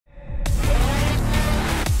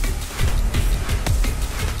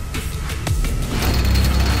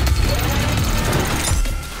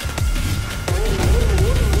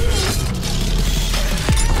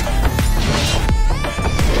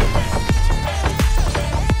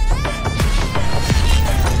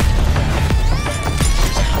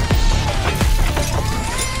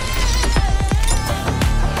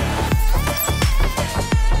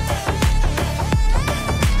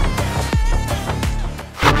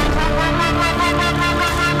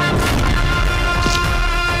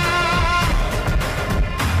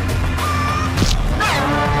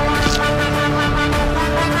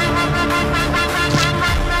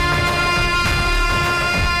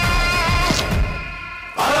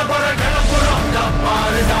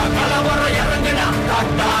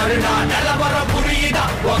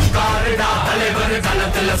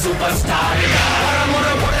Super star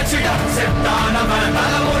பரமுறை உடைச்சிட செட்டானவன்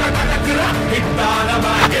தலைமுறை கடக்குற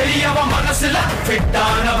ஹிட்டானவன் எளியவன் மனசுல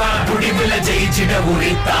ஃபிட்டானவன் முடிவுல ஜெயிச்சிட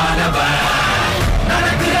உரித்தானவன்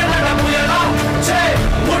நடக்கிற நடமுயலாம் சே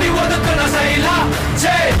முடிவதுக்கு நான் செய்யலாம்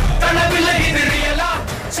சே கனவில்ல இது ரியலா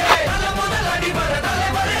சே முதல் அடிவர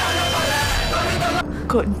தலைவரை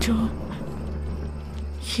கொஞ்சம்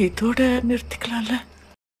இதோட நிறுத்திக்கலாம்ல.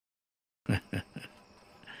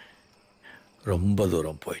 ரொம்ப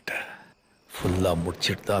தூரம் போயிட்டேன். ஃபுல்லா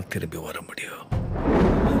முடிச்சிட்டு தான் திரும்பி வர முடியும்.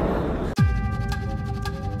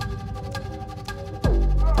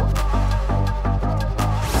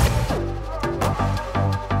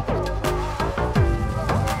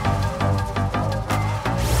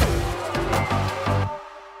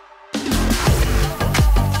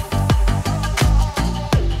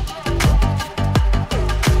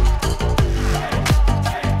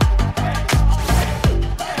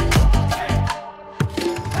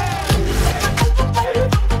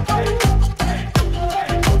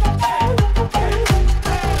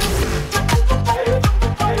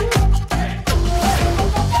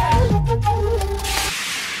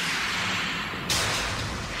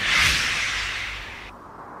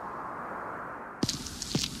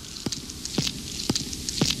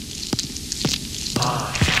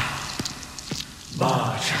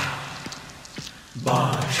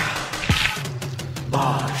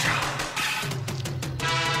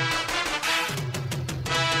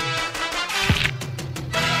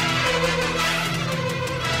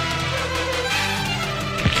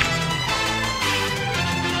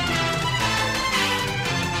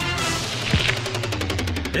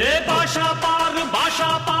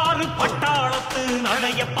 பாரு பட்டாளத்து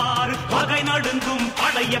நடைய பாரு வகை நடுங்கும்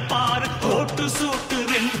படைய பாரு கோட்டு சூட்டு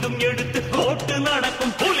ரெண்டும் எடுத்து கோட்டு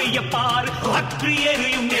நடக்கும் புலிய பாரு அற்றி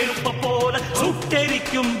எரியும் நெருப்ப போல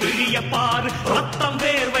சுட்டெரிக்கும் விழிய பாரு ரத்தம்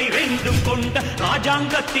வேர்வை ரெண்டும் கொண்ட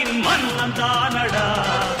ராஜாங்கத்தின் மன்னன் தானடா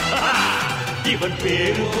இவன்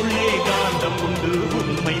பேருக்குள்ளே காந்தம் உண்டு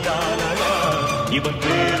உண்மைதானடா இவன்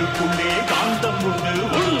பேருக்குள்ளே காந்தம் உண்டு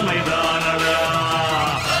உண்மைதானடா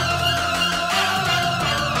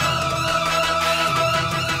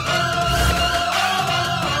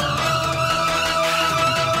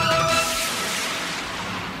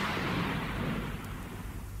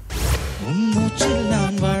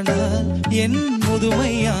நான் வாழ்ந்தால் என்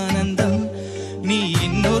முதுமை ஆனந்தம் நீ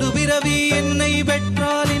இன்னொரு பிறவி என்னை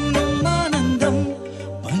பெற்றால் இன்னும் ஆனந்தம்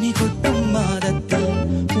பனி கொட்டும் மாதத்தில்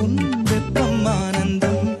உன் வெப்பம்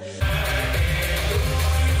ஆனந்தம்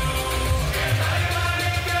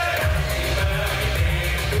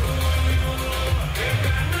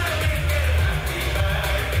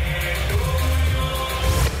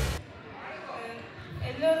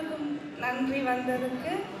எல்லோருக்கும் நன்றி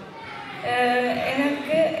வந்ததுக்கு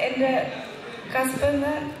எனக்கு என்ற கஷ்டம்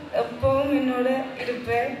தான் எப்பவும் என்னோட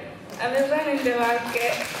இருப்பேன் அவர் தான் என் வாழ்க்கை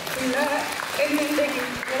ஃபுல்லாக இன்றைக்கு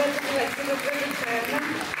உலகத்துக்கு வச்சிருக்கிறது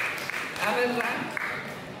அவர் தான்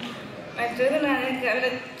மற்றது நான் எனக்கு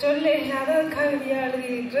அவரை சொல்ல அதாவது கவிதையாக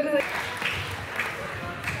எழுதியிருக்கிறது.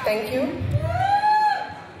 தேங்க்யூ.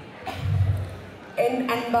 என்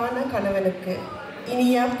அன்பான கணவனுக்கு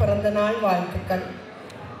இனிய பிறந்த நாள் வாழ்த்துக்கள்.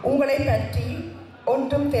 உங்களை பற்றி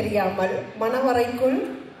ஒன்றும் தெரியாமல் மணவறைக்குள்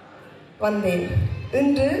வந்தேன்.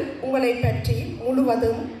 இன்று உங்களை பற்றி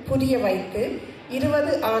முழுவதும் புரிய வைத்து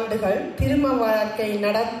 20 ஆண்டுகள் திருமண வாழ்க்கை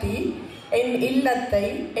நடத்தி என் இல்லத்தை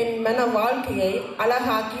என் மன வாழ்க்கையை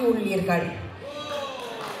அழகாக்கி உள்ளீர்கள்.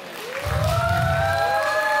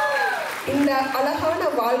 இந்த அழகான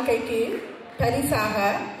வாழ்க்கைக்கு பரிசாக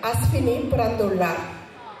அஸ்வினி பிறந்துள்ளார்.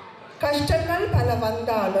 கஷ்டங்கள் பல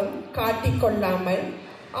வந்தாலும் காட்டிக்கொள்ளாமல்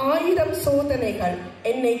 1000 சோதனைகள்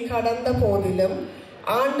என்னை கடந்த போதிலும்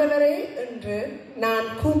ஆண்டவரே என்று நான்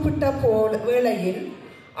கூப்பிட்ட வேளையில்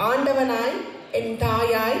ஆண்டவனாய் என்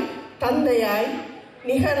தாயாய் தந்தையாய்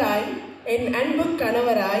நிகராய் என் அன்பு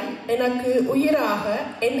கணவராய் எனக்கு உயிராக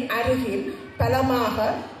என் அருகில் பலமாக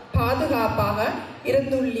பாதுகாப்பாக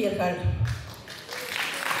இருந்துள்ளீர்கள்.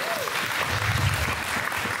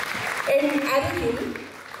 என் அருகில்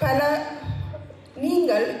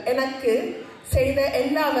நீங்கள் எனக்கு செய்த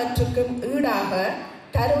எல்லாவற்றுக்கும் ஈடாக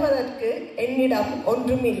தருவதற்கு என்னிடம்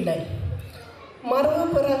ஒன்றுமில்லை.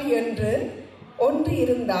 மறுபிறவி என்று ஒன்று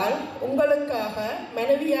இருந்தால் உங்களுக்காக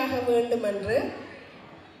மனைவியாக வேண்டும் என்று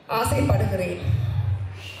ஆசைப்படுகிறேன்.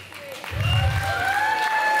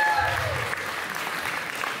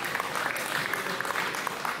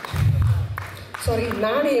 சாரி,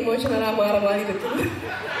 நானே எமோஷனலாக மாற மாதிரி இருக்குது.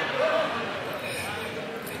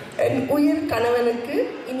 என் உயிர் கணவனுக்கு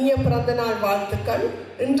இனிய பிறந்த நாள் வாழ்த்துக்கள்.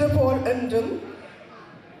 இன்று போல் என்றும்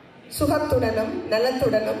சுகத்துடனும்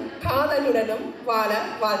நலத்துடனும் காதலுடனும் வாழ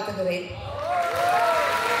வாழ்த்துகிறேன்.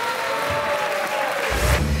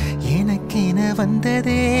 எனக்கென வந்த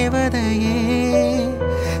தேவதையே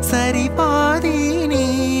சரி பாதி நீ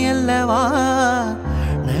அல்லவா,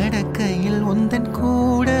 நடக்கையில் உந்தன்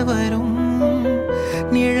கூட வரும்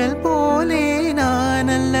நிழல் போலே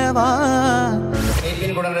நான் அல்லவா.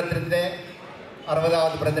 எட்வின் குணரத்திலிருந்து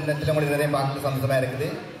 60வது பிறந்த தினத்தில் உங்களுக்கு நிறைய பார்க்க சந்தோஷமாக இருக்குது.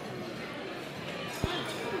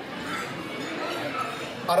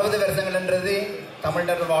 60 வருஷங்கள்ன்றது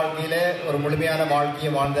தமிழர் வாழ்க்கையில் ஒரு முழுமையான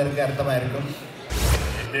வாழ்க்கையை வாழ்ந்ததற்கு அர்த்தமாக இருக்கும்.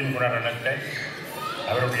 எட்வின் குணரத்தை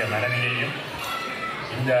அவருடைய மனைவியையும்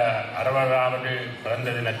இந்த 60வது பிறந்த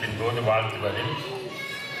தினத்தின் போது வாழ்த்துவதில்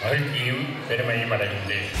மகிழ்ச்சியும் பெருமையும்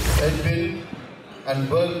அடைகின்றேன். Edwin and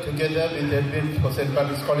worked together with Edwin for St.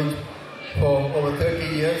 Patrick's College for over 30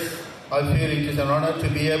 years. I feel it is an honor to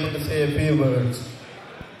be able to say a few words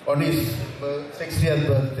on his 60th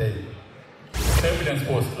birthday. Edwin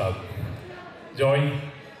Sports Club. Joy,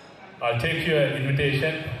 I'll take your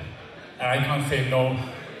invitation and I can't say no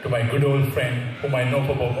to my good old friend whom I know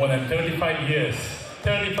for more than 35 years.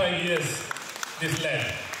 35 years this lad.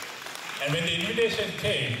 And when the invitation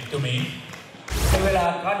came to me, விழா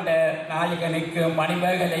கண்ட நாயகனுக்கு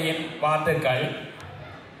மணிமேகலையின் வாழ்த்துக்கள்.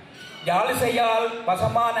 யாழிசையால்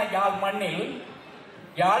வசமான யாழ் மண்ணில்,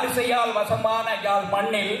 யாழிசையால் வசமான யாழ்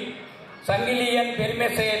மண்ணில் சங்கிலியன் பெருமை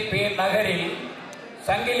சேர்ப்பேர் நகரில்,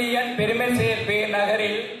 சங்கிலியன் பெருமை சேர்ப்பேர்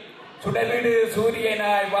நகரில் சுடவிடு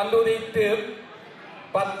சூரியனாய் வந்துதித்து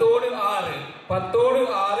 10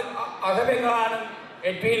 அகவை காணும்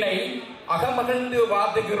எட்வினை அகமகிழ்ந்து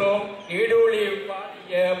வாழ்த்துகிறோம். ஈடோழி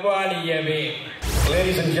வாழியவே.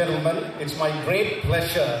 Ladies and gentlemen, it's my great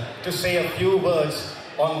pleasure to say a few words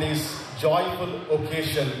on this joyful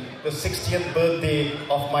occasion, the 60th birthday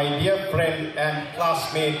of my dear friend and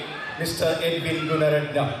classmate, Mr. Edwin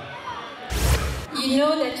Gunaratna. You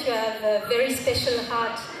know that you have a very special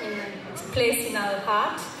heart in place in our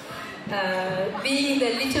heart. Being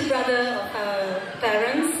the little brother of our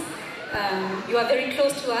parents, you are very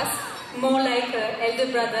close to us, more like an elder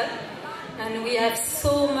brother, and we have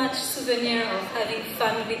so much souvenir of having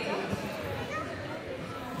fun with you.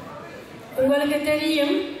 உங்களுக்கு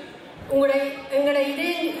தெரியும், எங்களுடைய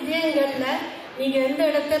இதயங்களில் நீங்கள் எந்த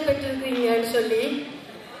இடத்தை பெற்றிருக்கீங்கன்னு சொல்லி.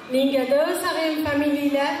 நீங்கள் தேவசபையின்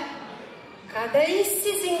ஃபேமிலியில்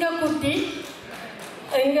கடைசி சிங்கக்குட்டி.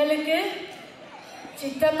 எங்களுக்கு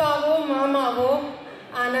சித்தப்பாவோ மாமாவோ,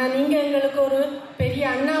 ஆனால் நீங்கள் எங்களுக்கு ஒரு பெரிய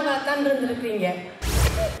அண்ணாவாக தான் இருந்திருக்கீங்க.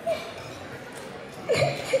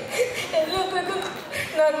 எல்லாத்துக்கும்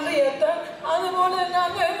நன்றி அத்தா. அதுபோல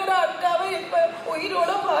நாங்கள் எங்களோட அக்காவை இப்ப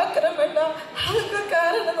உயிரோட பார்க்கிறோம் வேண்டாம், அதுக்கு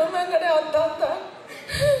காரணமும் எங்களோட அத்தா தான்.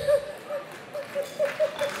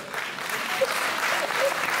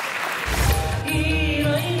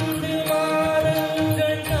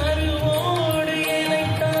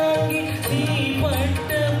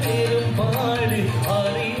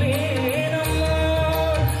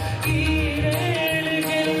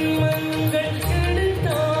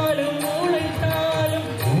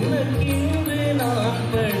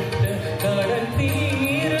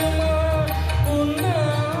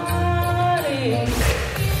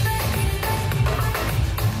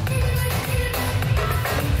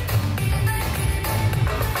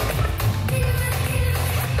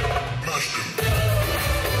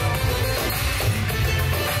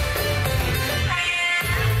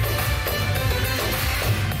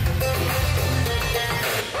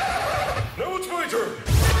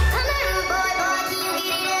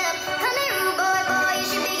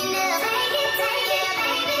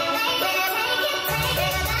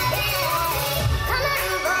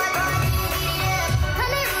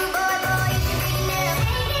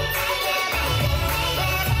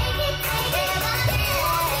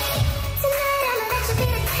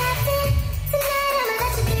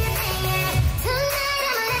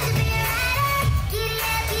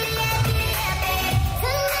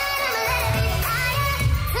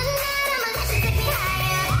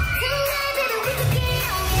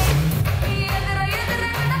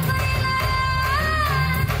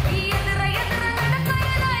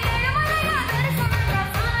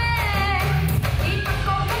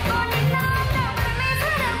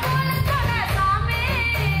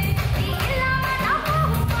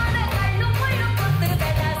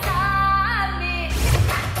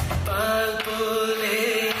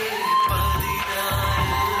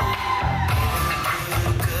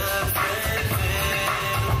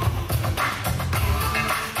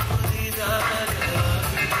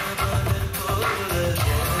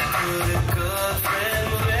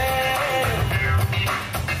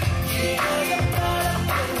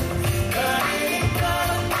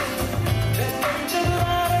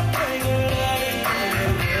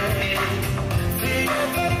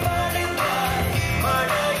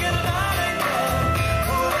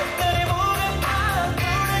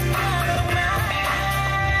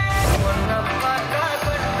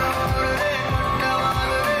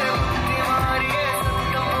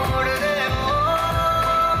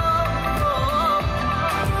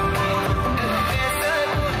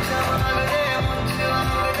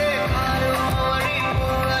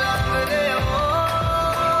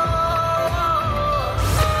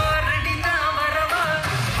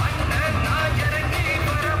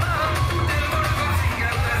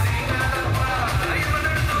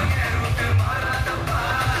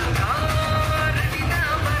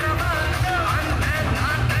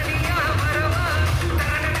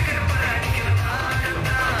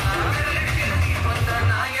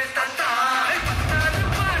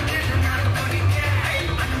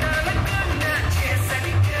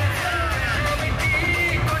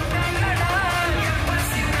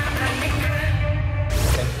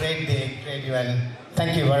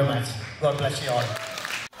 God bless you all.